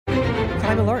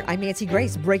Crime Alert, I'm Nancy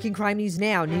Grace. Breaking crime news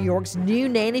now. New York's new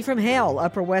nanny from hell.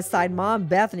 Upper West Side mom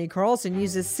Bethany Carlson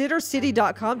uses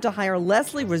SitterCity.com to hire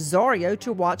Leslie Rosario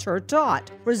to watch her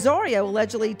tot. Rosario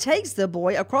allegedly takes the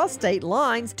boy across state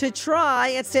lines to try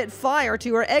and set fire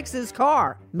to her ex's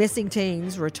car. Missing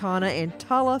teens Ratana and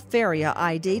Tala Faria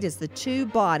ID'd as the two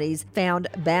bodies found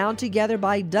bound together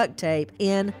by duct tape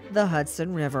in the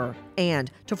Hudson River.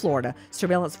 And to Florida,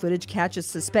 surveillance footage catches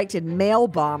suspected mail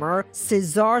bomber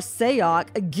Cesar Sayoc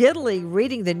giddily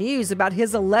reading the news about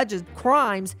his alleged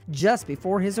crimes just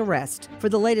before his arrest. For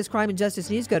the latest crime and justice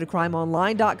news, go to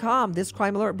crimeonline.com. This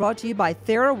crime alert brought to you by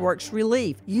TheraWorks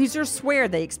Relief. Users swear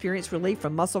they experience relief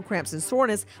from muscle cramps and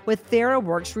soreness with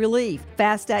TheraWorks Relief.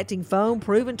 Fast-acting foam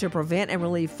proven to prevent and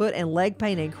relieve foot and leg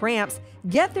pain and cramps.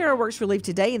 Get TheraWorks Relief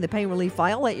today in the pain relief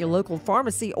aisle at your local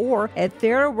pharmacy or at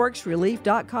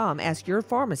TheraWorksRelief.com. Ask your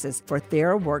pharmacist for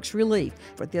TheraWorks Relief.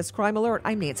 For this crime alert,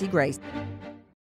 I'm Nancy Grace.